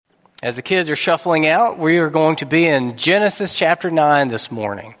As the kids are shuffling out, we are going to be in Genesis chapter 9 this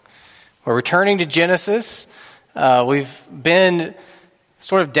morning. We're returning to Genesis. We've been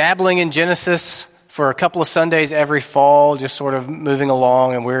sort of dabbling in Genesis for a couple of Sundays every fall, just sort of moving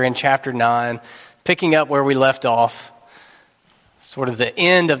along, and we're in chapter 9, picking up where we left off, sort of the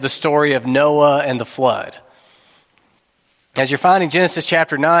end of the story of Noah and the flood. As you're finding Genesis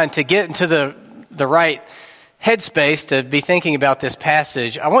chapter 9, to get into the right headspace to be thinking about this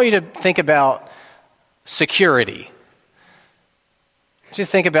passage, I want you to think about security. I want you to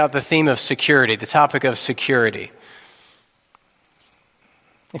think about the theme of security, the topic of security.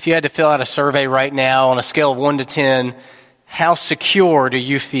 If you had to fill out a survey right now on a scale of 1 to 10, how secure do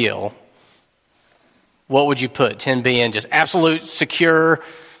you feel? What would you put? 10 being just absolute secure,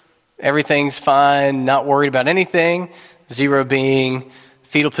 everything's fine, not worried about anything. 0 being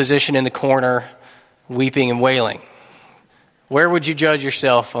fetal position in the corner, weeping and wailing. Where would you judge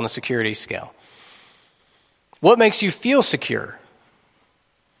yourself on the security scale? What makes you feel secure?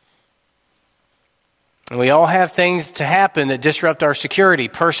 And we all have things to happen that disrupt our security.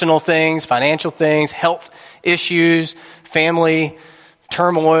 Personal things, financial things, health issues, family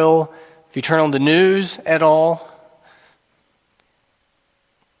turmoil. If you turn on the news at all,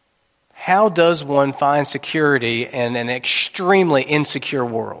 how does one find security in an extremely insecure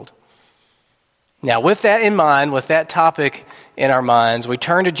world? Now, with that in mind, with that topic in our minds, we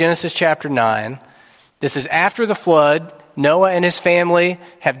turn to Genesis chapter 9. This is after the flood. Noah and his family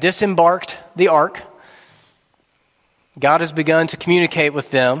have disembarked the ark. God has begun to communicate with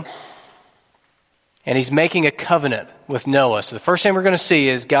them, and he's making a covenant with Noah. So the first thing we're going to see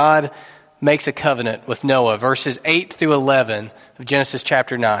is God makes a covenant with Noah, verses 8 through 11 of Genesis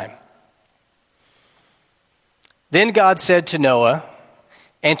chapter 9. Then God said to Noah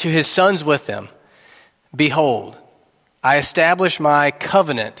and to his sons with him, "Behold, I establish my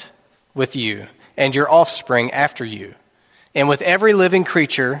covenant with you and your offspring after you, and with every living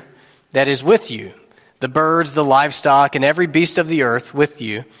creature that is with you, the birds, the livestock, and every beast of the earth with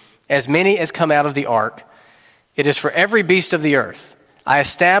you, as many as come out of the ark. It is for every beast of the earth. I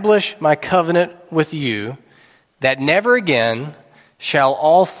establish my covenant with you, that never again shall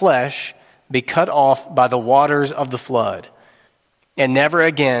all flesh be cut off by the waters of the flood, and never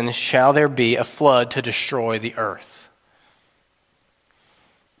again shall there be a flood to destroy the earth."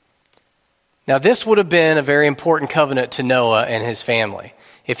 Now, this would have been a very important covenant to Noah and his family.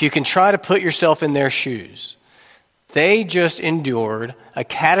 If you can try to put yourself in their shoes, they just endured a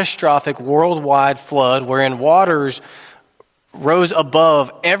catastrophic worldwide flood wherein waters rose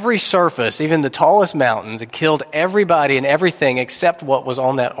above every surface, even the tallest mountains, and killed everybody and everything except what was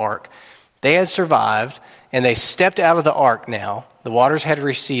on that ark. They had survived, and they stepped out of the ark now. The waters had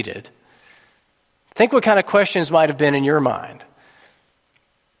receded. Think what kind of questions might have been in your mind.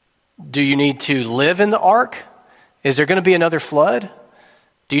 Do you need to live in the ark? Is there going to be another flood?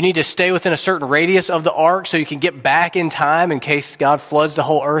 Do you need to stay within a certain radius of the ark so you can get back in time in case God floods the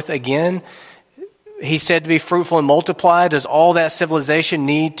whole earth again? He said to be fruitful and multiply. Does all that civilization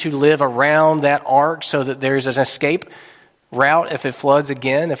need to live around that ark so that there's an escape route if it floods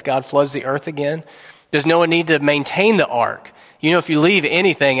again, if God floods the earth again? Does Noah need to maintain the ark? You know, if you leave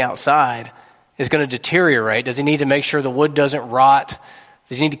anything outside, it's going to deteriorate. Does he need to make sure the wood doesn't rot?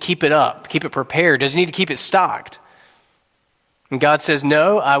 Does he need to keep it up, keep it prepared? Does he need to keep it stocked? And God says,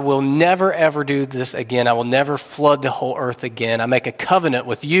 no, I will never, ever do this again. I will never flood the whole earth again. I make a covenant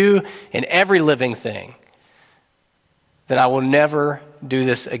with you and every living thing that I will never do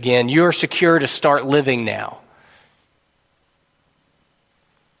this again. You are secure to start living now.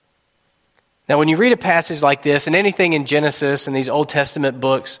 Now, when you read a passage like this, and anything in Genesis and these Old Testament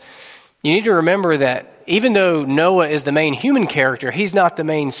books, you need to remember that even though Noah is the main human character, he's not the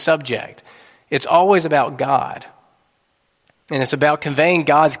main subject. It's always about God. And it's about conveying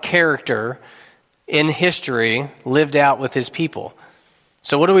God's character in history lived out with his people.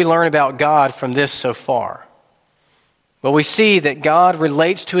 So what do we learn about God from this so far? Well, we see that God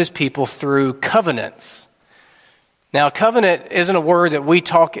relates to his people through covenants. Now, covenant isn't a word that we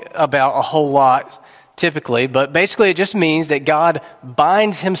talk about a whole lot typically, but basically it just means that God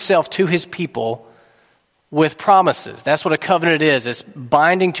binds himself to his people with promises. That's what a covenant is. It's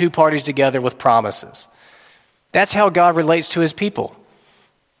binding two parties together with promises. That's how God relates to his people.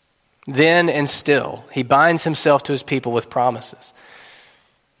 Then and still, he binds himself to his people with promises.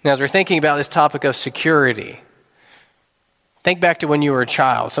 Now, as we're thinking about this topic of security, think back to when you were a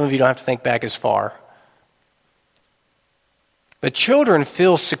child. Some of you don't have to think back as far. But children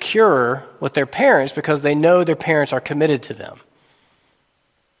feel secure with their parents because they know their parents are committed to them.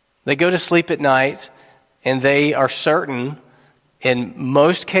 They go to sleep at night and they are certain in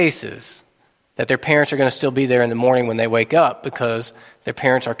most cases, that their parents are going to still be there in the morning when they wake up because their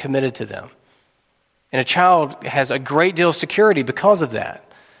parents are committed to them. And a child has a great deal of security because of that.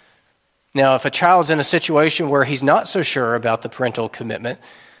 Now, if a child's in a situation where he's not so sure about the parental commitment,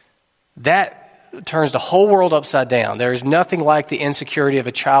 that turns the whole world upside down. There is nothing like the insecurity of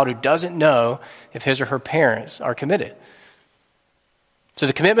a child who doesn't know if his or her parents are committed. So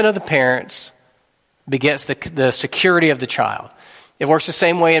the commitment of the parents begets the security of the child. It works the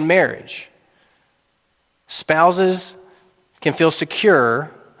same way in marriage. Spouses can feel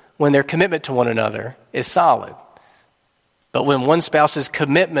secure when their commitment to one another is solid. But when one spouse's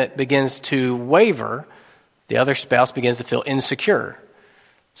commitment begins to waver, the other spouse begins to feel insecure.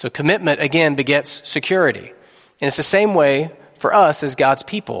 So commitment, again, begets security. And it's the same way for us as God's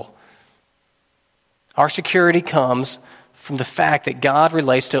people. Our security comes from the fact that God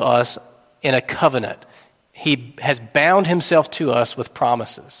relates to us in a covenant. He has bound himself to us with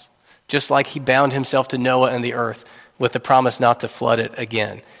promises, just like he bound himself to Noah and the earth with the promise not to flood it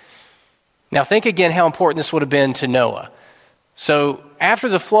again. Now think again how important this would have been to Noah. So after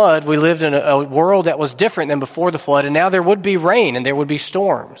the flood, we lived in a world that was different than before the flood, and now there would be rain and there would be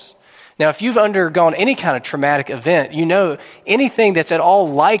storms. Now, if you've undergone any kind of traumatic event, you know anything that's at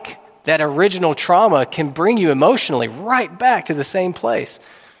all like that original trauma can bring you emotionally right back to the same place,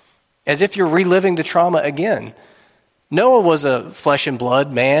 as if you're reliving the trauma again. Noah was a flesh and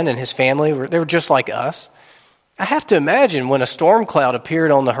blood man, and his family, they were just like us. I have to imagine when a storm cloud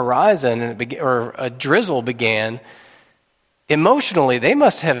appeared on the horizon or a drizzle began, emotionally, they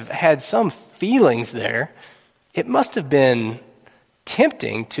must have had some feelings there. It must have been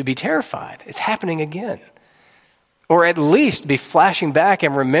tempting to be terrified. It's happening again. Or at least be flashing back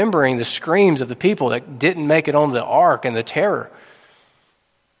and remembering the screams of the people that didn't make it on the ark and the terror.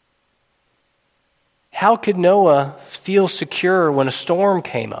 How could Noah feel secure when a storm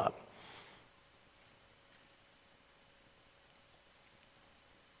came up?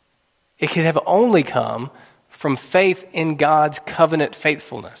 It could have only come from faith in God's covenant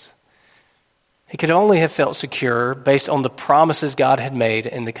faithfulness. He could only have felt secure based on the promises God had made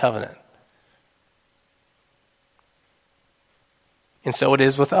in the covenant. And so it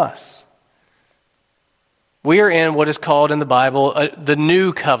is with us. We are in what is called in the Bible the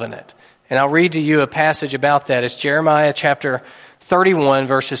new covenant. And I'll read to you a passage about that. It's Jeremiah chapter 31,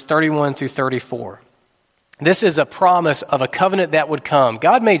 verses 31 through 34. This is a promise of a covenant that would come.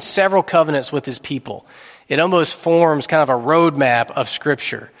 God made several covenants with his people. It almost forms kind of a roadmap of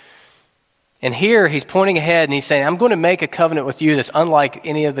Scripture. And here he's pointing ahead and he's saying, I'm going to make a covenant with you that's unlike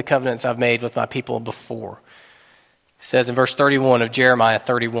any of the covenants I've made with my people before. He says in verse 31 of Jeremiah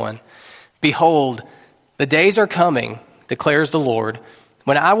 31, Behold, the days are coming, declares the Lord,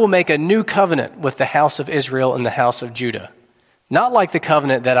 when I will make a new covenant with the house of Israel and the house of Judah, not like the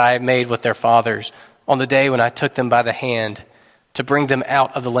covenant that I made with their fathers on the day when I took them by the hand to bring them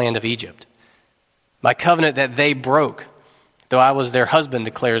out of the land of Egypt. My covenant that they broke, though I was their husband,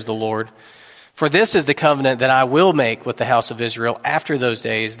 declares the Lord. For this is the covenant that I will make with the house of Israel after those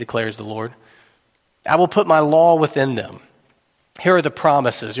days, declares the Lord. I will put my law within them. Here are the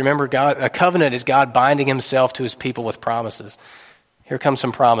promises. Remember, a covenant is God binding himself to his people with promises. Here come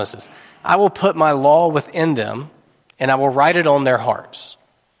some promises. I will put my law within them, and I will write it on their hearts.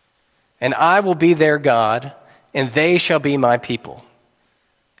 And I will be their God, and they shall be my people.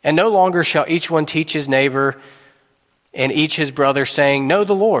 And no longer shall each one teach his neighbor and each his brother, saying, Know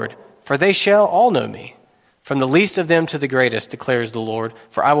the Lord, for they shall all know me. From the least of them to the greatest, declares the Lord.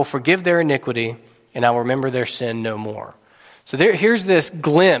 For I will forgive their iniquity, and I will remember their sin no more. So here's this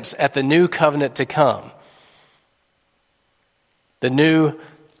glimpse at the new covenant to come. The new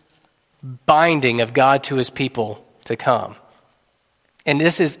binding of God to his people to come. And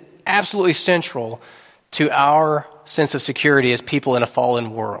this is absolutely central to our sense of security as people in a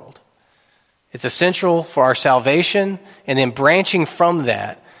fallen world. It's essential for our salvation, and then branching from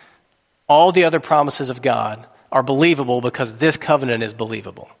that, all the other promises of God are believable because this covenant is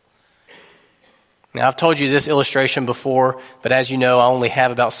believable. Now, I've told you this illustration before, but as you know, I only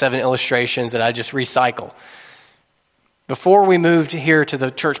have about 7 illustrations that I just recycle. Before we moved here to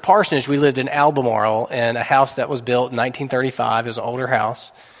the church parsonage, we lived in Albemarle in a house that was built in 1935. It was an older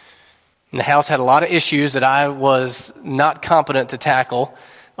house. And the house had a lot of issues that I was not competent to tackle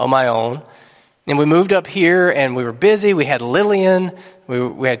on my own. And we moved up here, and we were busy. We had Lillian.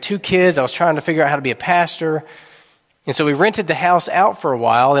 We had 2 kids. I was trying to figure out how to be a pastor. And so we rented the house out for a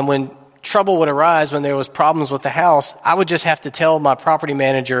while, and when trouble would arise, when there was problems with the house, I would just have to tell my property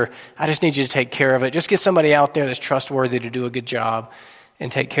manager, I just need you to take care of it. Just get somebody out there that's trustworthy to do a good job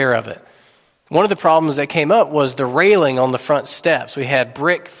and take care of it. One of the problems that came up was the railing on the front steps. We had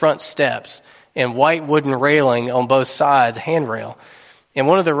brick front steps and white wooden railing on both sides, handrail. And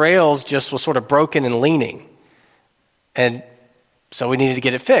one of the rails just was sort of broken and leaning. And so we needed to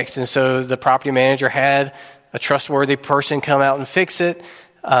get it fixed. And so the property manager had a trustworthy person come out and fix it.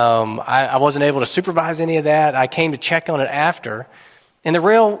 I wasn't able to supervise any of that. I came to check on it after. And the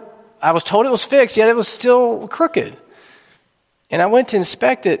rail, I was told it was fixed, yet it was still crooked. And I went to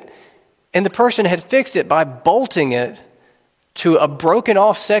inspect it, and the person had fixed it by bolting it to a broken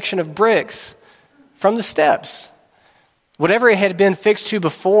off section of bricks from the steps. Whatever it had been fixed to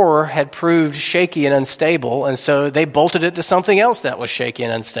before had proved shaky and unstable, and so they bolted it to something else that was shaky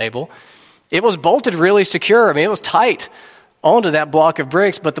and unstable. It was bolted really secure. I mean, it was tight onto that block of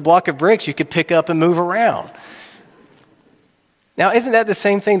bricks, but the block of bricks you could pick up and move around. Now, isn't that the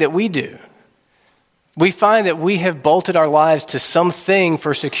same thing that we do? We find that we have bolted our lives to something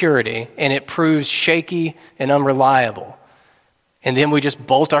for security, and it proves shaky and unreliable. And then we just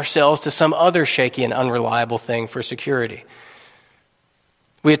bolt ourselves to some other shaky and unreliable thing for security.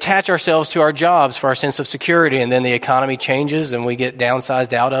 We attach ourselves to our jobs for our sense of security, and then the economy changes and we get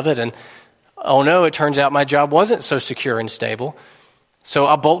downsized out of it. And, oh no, it turns out my job wasn't so secure and stable. So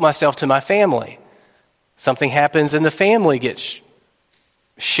I'll bolt myself to my family. Something happens and the family gets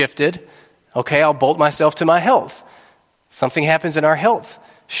shifted. Okay, I'll bolt myself to my health. Something happens and our health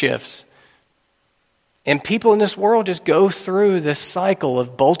shifts. And people in this world just go through this cycle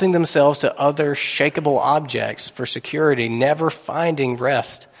of bolting themselves to other shakeable objects for security, never finding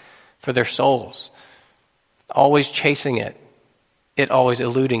rest for their souls, always chasing it, always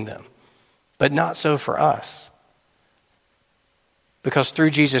eluding them. But not so for us. Because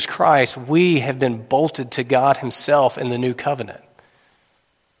through Jesus Christ, we have been bolted to God Himself in the new covenant.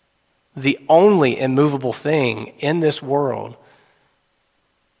 The only immovable thing in this world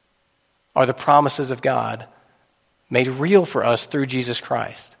are the promises of God made real for us through Jesus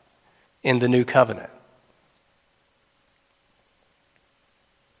Christ in the new covenant.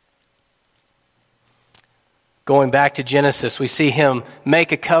 Going back to Genesis, we see Him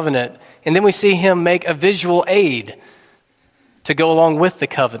make a covenant, and then we see Him make a visual aid to go along with the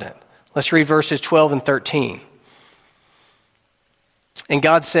covenant. Let's read verses 12 and 13. And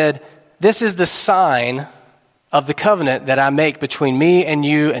God said, "This is the sign of the covenant that I make between me and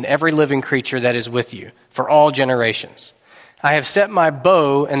you and every living creature that is with you for all generations. I have set my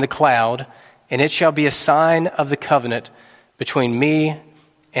bow in the cloud, and it shall be a sign of the covenant between me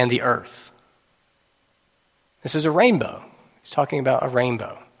and the earth." This is a rainbow. He's talking about a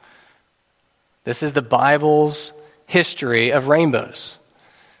rainbow. This is the Bible's history of rainbows.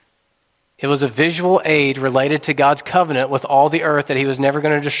 It was a visual aid related to God's covenant with all the earth, that He was never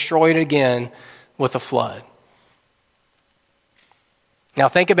going to destroy it again with a flood. Now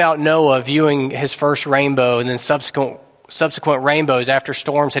think about Noah viewing his first rainbow and then subsequent rainbows after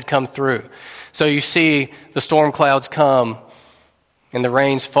storms had come through. So you see the storm clouds come and the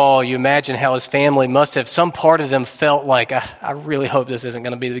rains fall. You imagine how his family must have, some part of them felt like, I really hope this isn't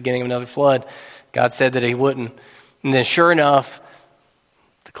going to be the beginning of another flood. God said that He wouldn't. And then sure enough,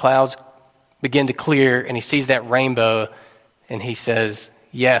 the clouds begin to clear and he sees that rainbow and he says,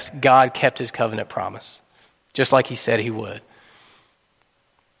 yes, God kept His covenant promise, just like He said He would.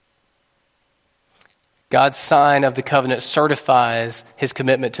 God's sign of the covenant certifies His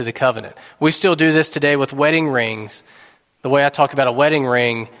commitment to the covenant. We still do this today with wedding rings. The way I talk about a wedding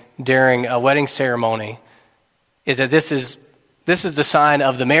ring during a wedding ceremony is that this is the sign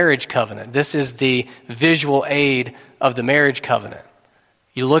of the marriage covenant. This is the visual aid of the marriage covenant.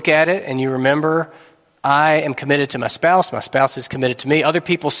 You look at it and you remember, I am committed to my spouse is committed to me. Other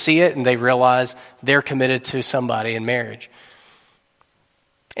people see it and they realize they're committed to somebody in marriage.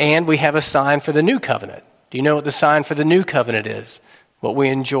 And we have a sign for the new covenant. Do you know what the sign for the new covenant is? What we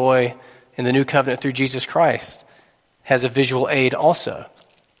enjoy in the new covenant through Jesus Christ has a visual aid also.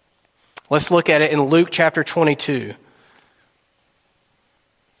 Let's look at it in Luke chapter 22.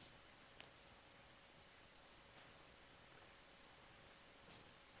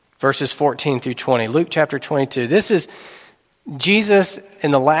 Verses 14 through 20. Luke chapter 22. This is Jesus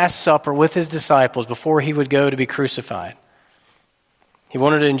in the Last Supper with His disciples before He would go to be crucified. He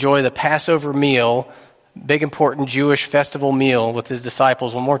wanted to enjoy the Passover meal, big important Jewish festival meal with His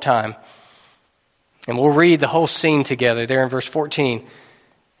disciples one more time. And we'll read the whole scene together there in verse 14.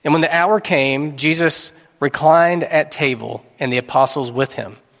 And when the hour came, Jesus reclined at table and the apostles with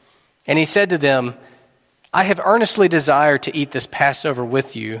Him. And He said to them, "I have earnestly desired to eat this Passover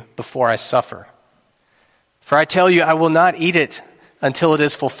with you before I suffer. For I tell you, I will not eat it until it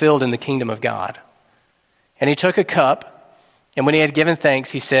is fulfilled in the kingdom of God." And He took a cup, And when he had given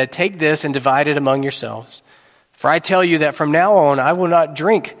thanks, he said, "Take this and divide it among yourselves. For I tell you that from now on I will not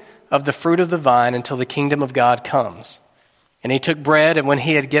drink of the fruit of the vine until the kingdom of God comes." And he took bread, and when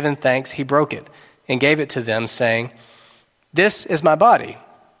he had given thanks, he broke it and gave it to them, saying, "This is my body,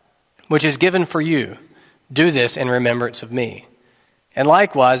 which is given for you. Do this in remembrance of me." And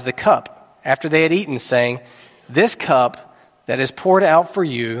likewise the cup, after they had eaten, saying, "This cup that is poured out for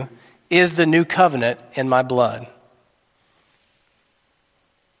you is the new covenant in my blood."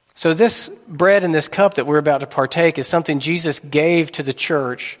 So this bread and this cup that we're about to partake is something Jesus gave to the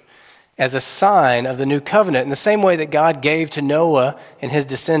church as a sign of the new covenant, in the same way that God gave to Noah and his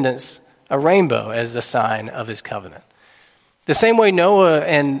descendants a rainbow as the sign of his covenant. The same way Noah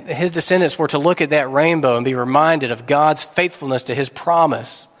and his descendants were to look at that rainbow and be reminded of God's faithfulness to his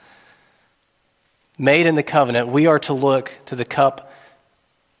promise made in the covenant, we are to look to the cup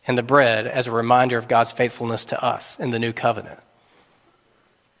and the bread as a reminder of God's faithfulness to us in the new covenant.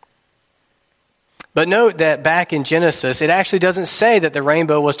 But note that back in Genesis, it actually doesn't say that the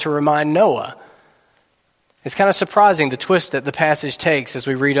rainbow was to remind Noah. It's kind of surprising the twist that the passage takes as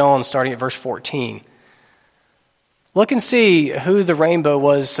we read on, starting at verse 14. Look and see who the rainbow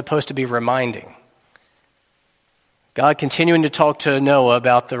was supposed to be reminding. God continuing to talk to Noah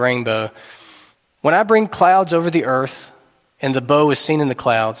about the rainbow. "When I bring clouds over the earth and the bow is seen in the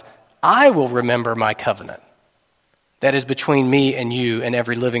clouds, I will remember my covenant that is between me and you and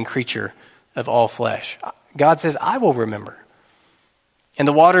every living creature of all flesh." God says, "I will remember. And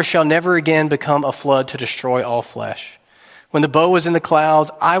the water shall never again become a flood to destroy all flesh. When the bow is in the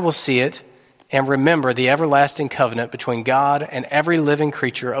clouds, I will see it and remember the everlasting covenant between God and every living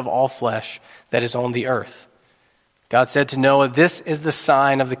creature of all flesh that is on the earth." God said to Noah, "This is the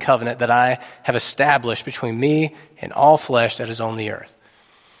sign of the covenant that I have established between me and all flesh that is on the earth."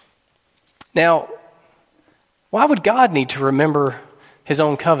 Now, why would God need to remember his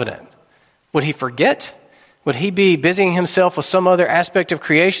own covenant? Would he forget? Would he be busying himself with some other aspect of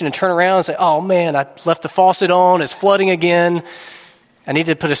creation and turn around and say, "Oh man, I left the faucet on, it's flooding again. I need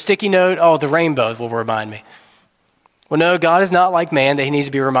to put a sticky note. Oh, the rainbow will remind me." Well, no, God is not like man that he needs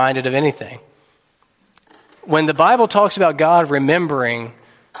to be reminded of anything. When the Bible talks about God remembering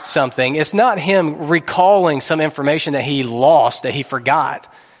something, it's not him recalling some information that he lost, that he forgot.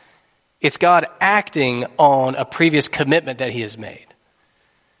 It's God acting on a previous commitment that he has made.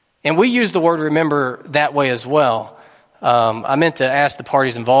 And we use the word remember that way as well. I meant to ask the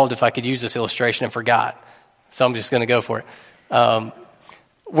parties involved if I could use this illustration and forgot. So I'm just going to go for it.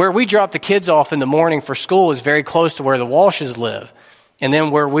 Where we drop the kids off in the morning for school is very close to where the Walshes live. And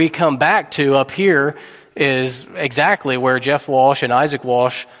then where we come back to up here is exactly where Jeff Walsh and Isaac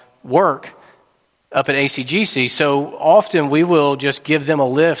Walsh work up at ACGC. So often we will just give them a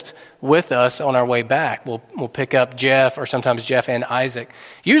lift with us on our way back. We'll pick up Jeff, or sometimes Jeff and Isaac.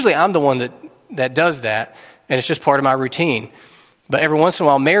 Usually I'm the one that does that, and it's just part of my routine. But every once in a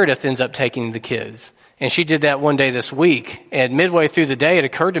while, Meredith ends up taking the kids. And she did that one day this week. And midway through the day, it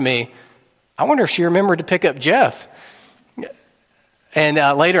occurred to me, I wonder if she remembered to pick up Jeff. And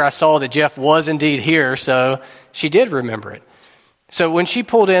later I saw that Jeff was indeed here, so she did remember it. So when she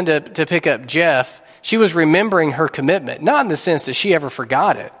pulled in to pick up Jeff, she was remembering her commitment, not in the sense that she ever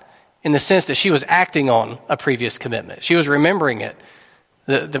forgot it, in the sense that she was acting on a previous commitment. She was remembering it.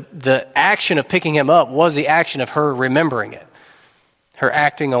 The action of picking him up was the action of her remembering it, her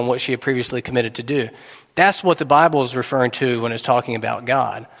acting on what she had previously committed to do. That's what the Bible is referring to when it's talking about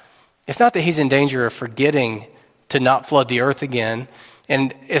God. It's not that he's in danger of forgetting to not flood the earth again,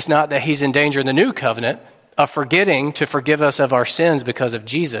 and it's not that he's in danger in the new covenant of forgetting to forgive us of our sins because of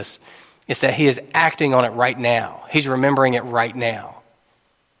Jesus. It's that he is acting on it right now. He's remembering it right now.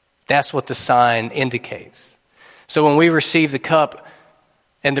 That's what the sign indicates. So when we receive the cup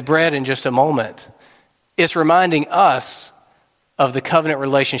and the bread in just a moment, it's reminding us of the covenant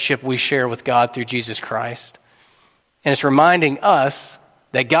relationship we share with God through Jesus Christ. And it's reminding us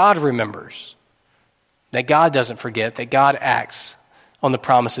that God remembers, that God doesn't forget, that God acts on the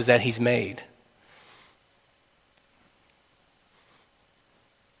promises that he's made.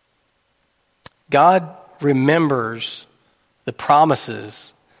 God remembers the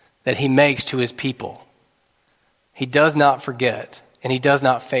promises that he makes to his people. He does not forget, and he does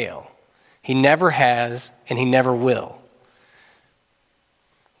not fail. He never has, and he never will.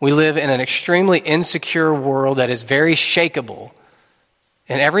 We live in an extremely insecure world that is very shakeable,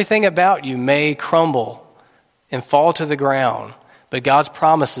 and everything about you may crumble and fall to the ground, but God's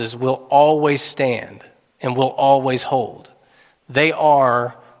promises will always stand and will always hold. They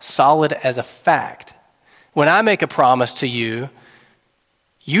are solid as a fact. When I make a promise to you,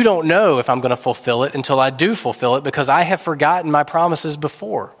 You don't know if I'm going to fulfill it until I do fulfill it because I have forgotten my promises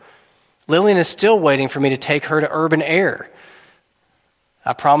before. Lillian is still waiting for me to take her to Urban Air.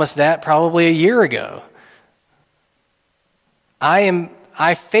 I promised that probably a year ago.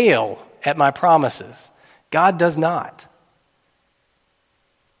 I fail at my promises. God does not.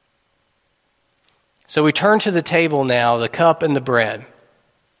 So we turn to the table now, the cup and the bread,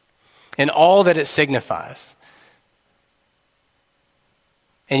 and all that it signifies.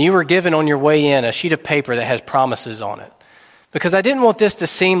 And you were given on your way in a sheet of paper that has promises on it. Because I didn't want this to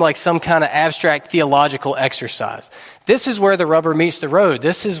seem like some kind of abstract theological exercise. This is where the rubber meets the road.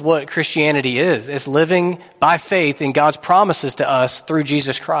 This is what Christianity is. It's living by faith in God's promises to us through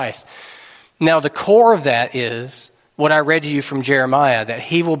Jesus Christ. Now, the core of that is what I read to you from Jeremiah, that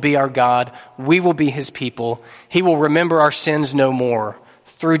he will be our God, we will be his people, he will remember our sins no more.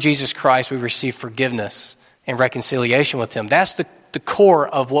 Through Jesus Christ, we receive forgiveness and reconciliation with him. That's the core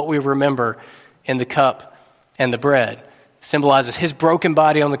of what we remember in the cup and the bread. It symbolizes his broken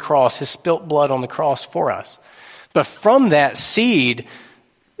body on the cross, his spilt blood on the cross for us. But from that seed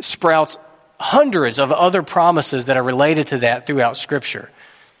sprouts hundreds of other promises that are related to that throughout Scripture.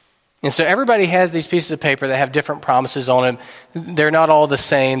 And so everybody has these pieces of paper that have different promises on them. They're not all the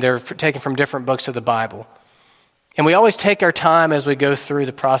same. They're taken from different books of the Bible. And we always take our time as we go through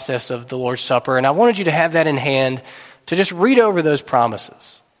the process of the Lord's Supper. And I wanted you to have that in hand to just read over those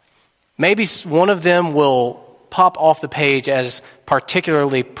promises. Maybe one of them will pop off the page as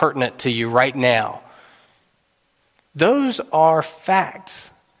particularly pertinent to you right now. Those are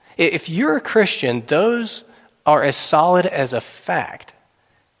facts. If you're a Christian, those are as solid as a fact.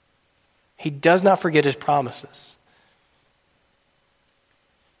 He does not forget his promises.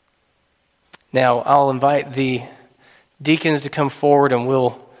 Now, I'll invite the deacons to come forward and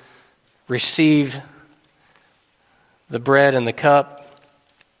we'll receive the bread and the cup.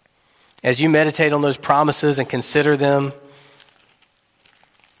 As you meditate on those promises and consider them,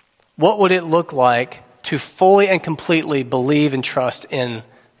 what would it look like to fully and completely believe and trust in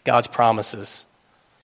God's promises?